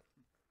with you.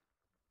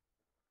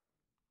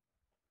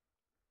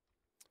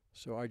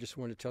 So I just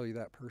want to tell you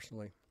that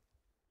personally,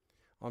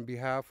 on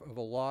behalf of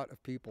a lot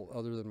of people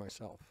other than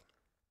myself.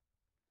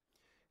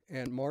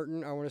 And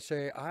Martin, I want to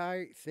say,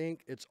 I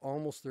think it's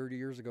almost 30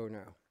 years ago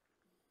now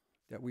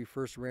that we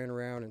first ran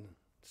around in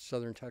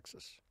southern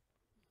Texas.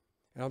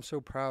 And I'm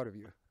so proud of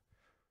you.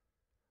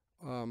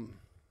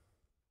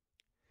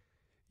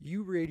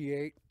 You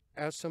radiate,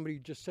 as somebody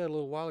just said a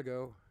little while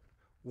ago,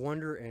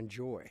 wonder and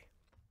joy.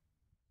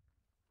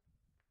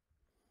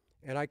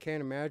 And I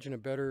can't imagine a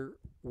better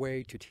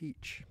way to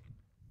teach,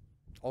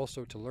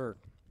 also to learn.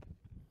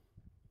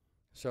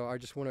 So I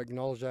just want to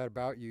acknowledge that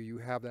about you. You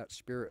have that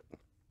spirit.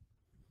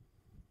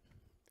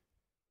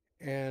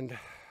 And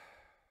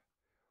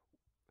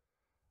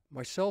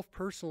myself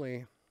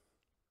personally,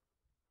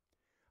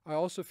 I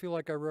also feel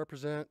like I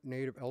represent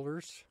Native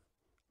elders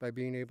by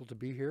being able to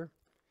be here.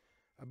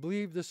 I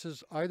believe this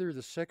is either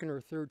the second or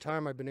third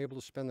time I've been able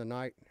to spend the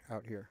night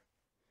out here.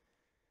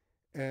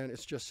 And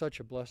it's just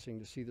such a blessing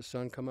to see the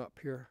sun come up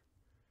here,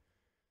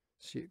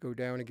 see it go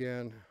down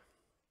again.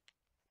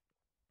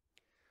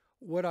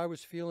 What I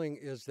was feeling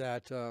is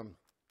that the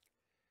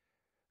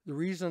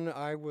reason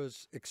I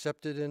was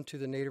accepted into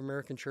the Native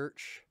American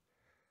Church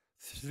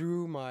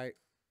through my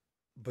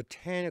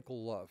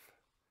botanical love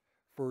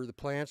for the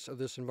plants of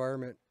this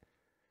environment,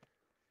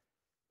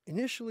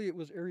 initially it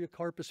was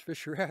Eriocarpus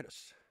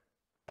fissuratus.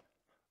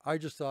 I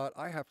just thought,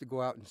 I have to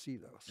go out and see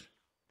those.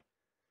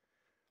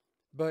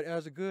 But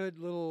as a good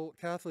little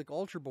Catholic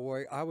altar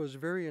boy, I was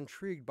very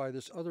intrigued by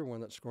this other one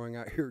that's growing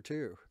out here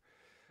too.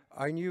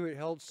 I knew it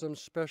held some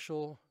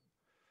special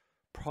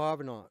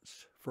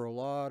provenance for a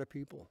lot of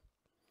people.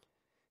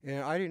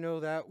 And I didn't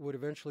know that would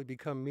eventually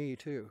become me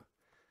too.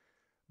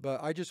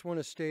 But I just want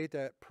to state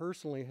that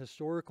personally,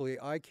 historically,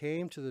 I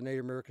came to the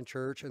Native American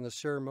Church in the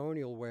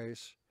ceremonial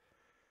ways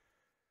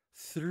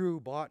through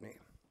botany.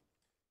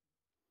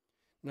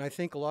 And I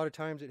think a lot of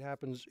times it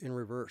happens in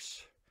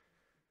reverse,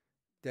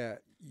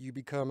 that you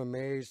become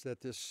amazed that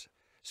this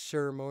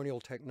ceremonial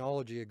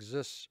technology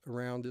exists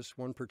around this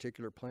one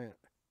particular plant.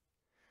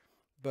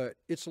 But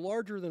it's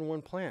larger than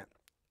one plant.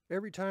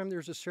 Every time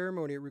there's a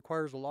ceremony, it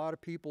requires a lot of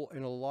people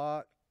and a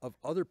lot of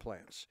other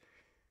plants,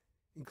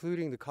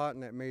 including the cotton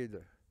that made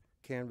the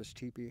canvas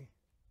teepee,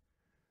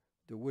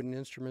 the wooden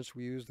instruments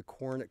we use, the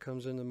corn that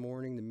comes in the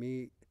morning, the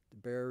meat, the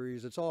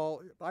berries. It's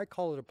all, I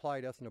call it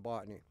applied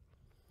ethnobotany.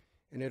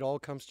 And it all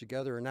comes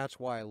together, and that's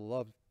why I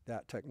love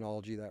that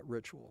technology, that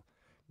ritual,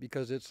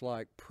 because it's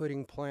like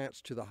putting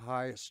plants to the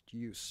highest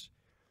use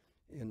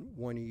in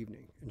one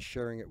evening and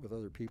sharing it with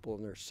other people.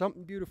 And there's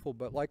something beautiful,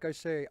 but like I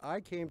say, I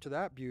came to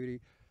that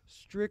beauty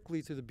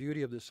strictly through the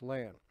beauty of this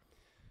land.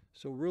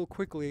 So real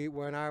quickly,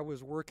 when I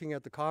was working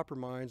at the copper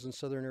mines in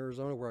southern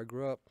Arizona where I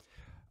grew up,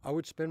 I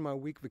would spend my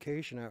week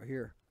vacation out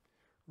here,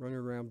 running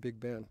around Big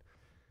Bend.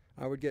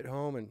 I would get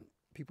home and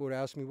people would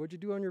ask me, what'd you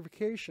do on your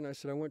vacation? I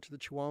said, I went to the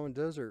Chihuahuan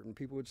Desert. And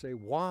people would say,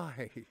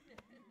 why?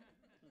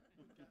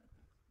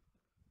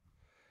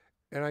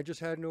 And I just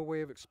had no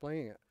way of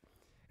explaining it.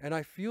 And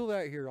I feel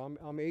that here.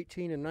 I'm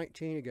 18 and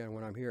 19 again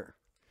when I'm here.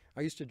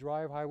 I used to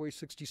drive Highway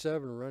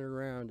 67, running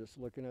around just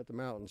looking at the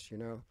mountains, you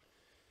know,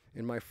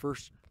 in my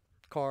first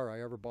car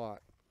I ever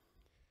bought.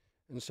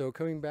 And so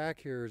coming back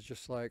here is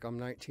just like I'm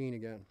 19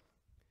 again.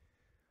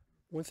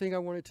 One thing I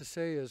wanted to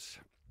say is,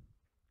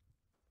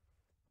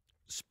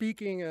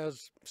 speaking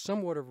as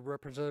somewhat of a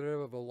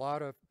representative of a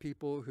lot of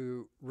people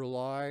who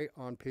rely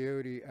on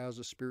peyote as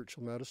a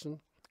spiritual medicine,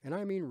 and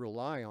I mean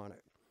rely on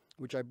it,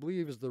 which I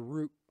believe is the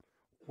root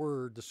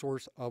word, the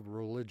source of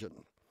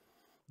religion.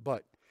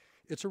 But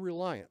it's a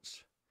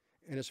reliance,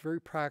 and it's very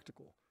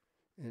practical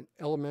and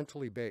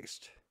elementally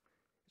based.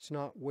 It's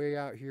not way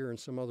out here in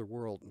some other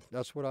world.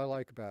 That's what I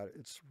like about it.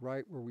 It's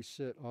right where we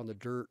sit on the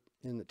dirt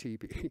in the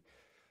teepee.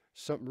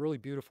 Something really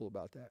beautiful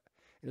about that.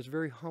 And it's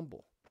very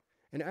humble.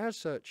 And as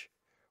such,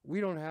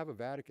 we don't have a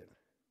Vatican.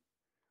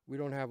 We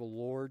don't have a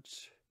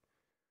Lourdes.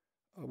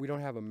 We don't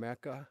have a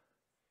Mecca.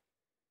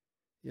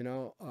 You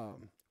know,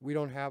 we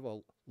don't have a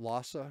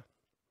Lhasa.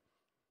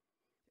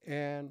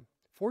 And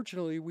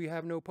fortunately, we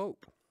have no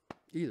Pope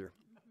either.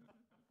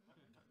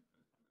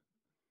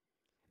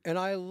 And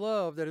I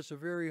love that it's a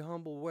very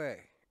humble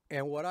way,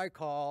 and what I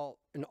call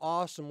an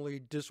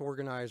awesomely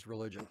disorganized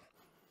religion,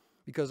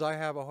 because I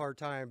have a hard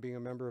time being a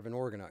member of an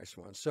organized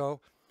one. So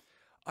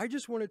I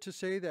just wanted to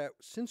say that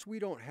since we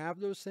don't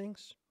have those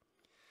things,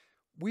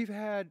 we've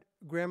had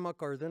Grandma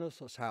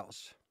Cardenas'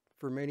 house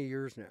for many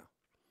years now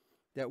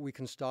that we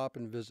can stop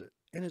and visit.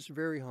 And it's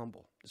very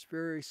humble. It's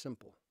very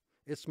simple.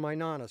 It's my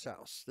Nana's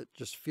house that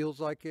just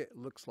feels like it,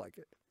 looks like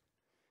it.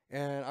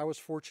 And I was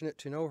fortunate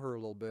to know her a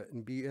little bit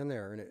and be in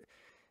there. And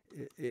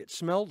it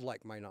smelled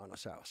like my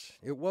Nana's house.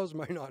 It was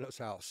my Nana's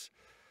house.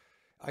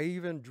 I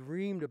even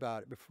dreamed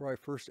about it before I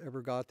first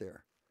ever got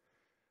there.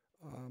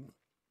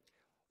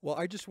 Well,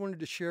 I just wanted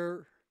to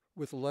share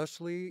with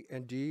Leslie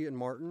and Dee and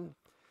Martin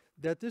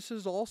that this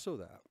is also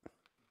that.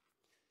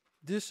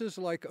 This is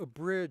like a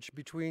bridge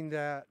between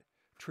that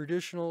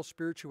traditional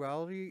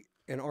spirituality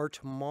and our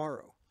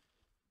tomorrow.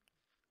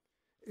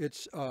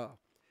 It's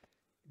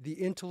the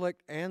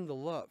intellect and the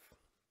love,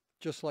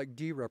 just like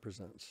Dee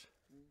represents.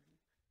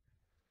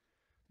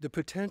 The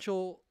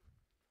potential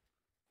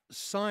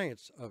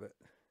science of it,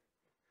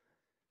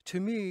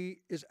 to me,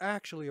 is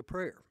actually a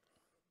prayer.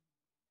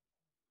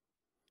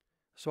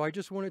 So I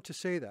just wanted to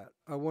say that.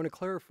 I want to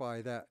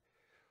clarify that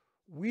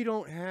we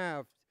don't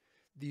have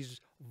these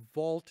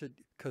vaulted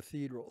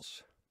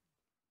cathedrals,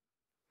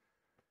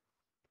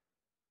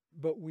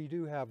 but we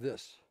do have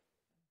this,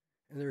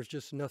 and there's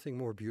just nothing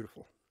more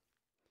beautiful.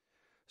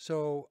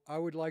 So I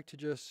would like to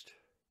just,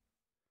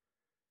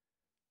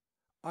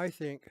 I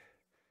think,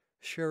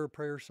 share a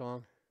prayer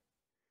song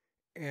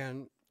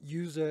and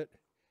use it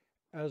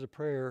as a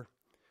prayer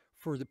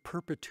for the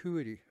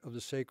perpetuity of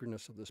the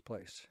sacredness of this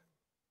place.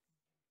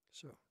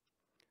 So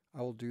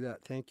I will do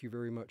that. Thank you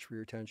very much for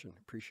your attention.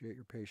 Appreciate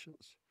your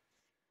patience.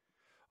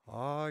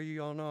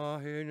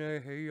 Ayana he ne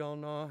he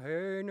yana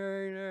he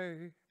ne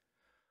ne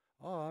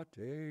ate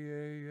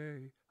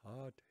ye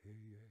ate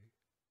ye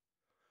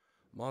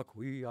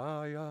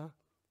makuiaya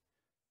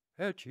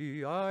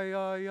echi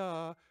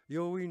ayaya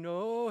yo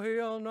ino he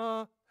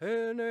yana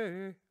he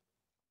ne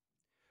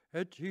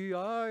echi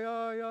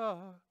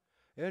ayaya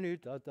eni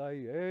tata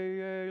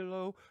ye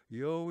lo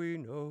yo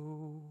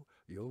ino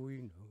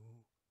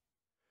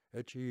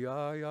echi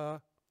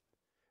ayaya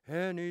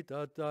Heni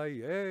tata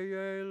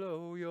ye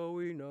lo yo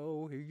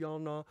ino he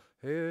yana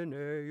he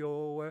ne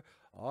yo e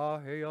a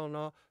he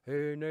yana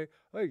he ne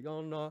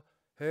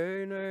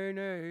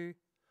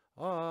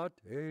a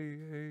te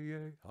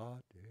ye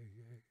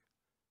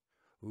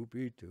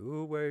upi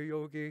tu we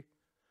yogi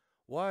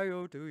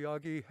wayo tu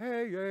yagi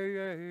hey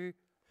ye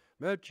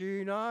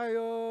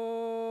mechinayo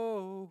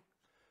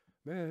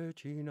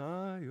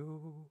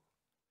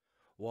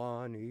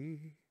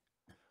wani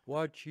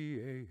wachi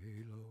e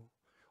lo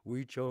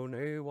we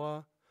chone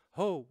wa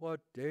ho what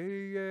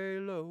day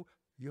lo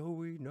yo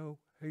we know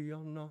hey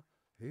yana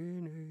hey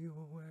ne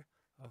yo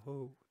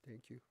aho.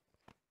 Thank you.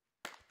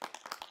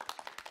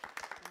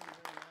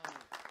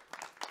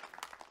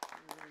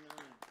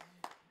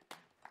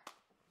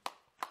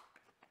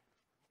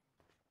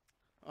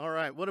 All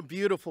right, what a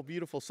beautiful,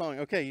 beautiful song.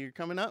 Okay, you're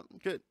coming up?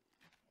 Good.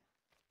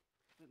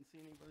 Didn't see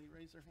anybody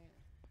raise their hand.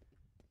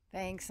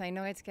 Thanks. I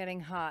know it's getting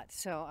hot,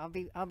 so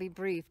I'll be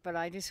brief, but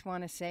I just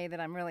want to say that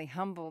I'm really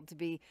humbled to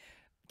be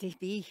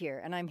here,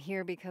 and I'm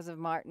here because of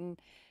Martin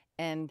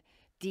and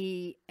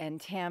Dee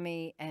and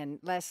Tammy and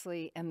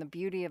Leslie and the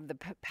beauty of the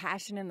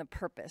passion and the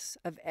purpose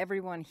of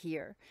everyone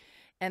here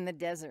and the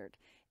desert.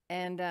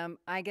 And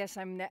I guess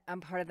I'm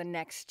part of the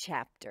next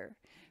chapter,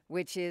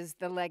 which is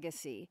the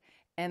legacy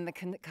and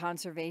the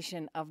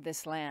conservation of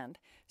this land.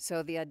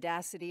 So the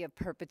audacity of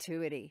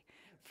perpetuity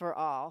for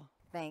all.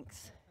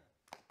 Thanks.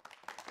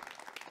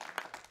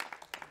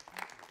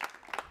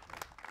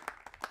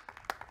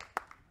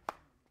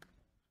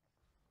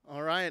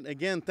 All right.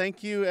 Again,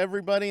 thank you,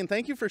 everybody, and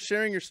thank you for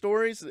sharing your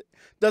stories. It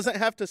doesn't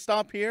have to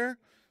stop here.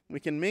 We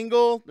can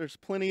mingle. There's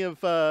plenty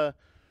of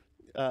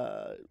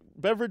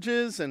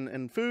beverages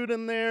and food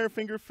in there,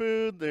 finger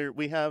food. There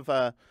we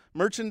have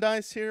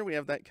merchandise here. We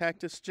have that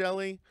cactus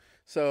jelly.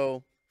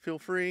 So feel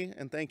free,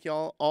 and thank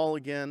y'all all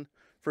again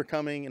for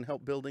coming and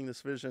help building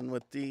this vision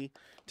with Dee,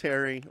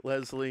 Terry,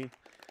 Leslie,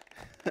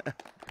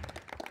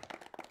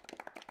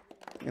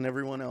 and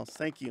everyone else.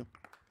 Thank you.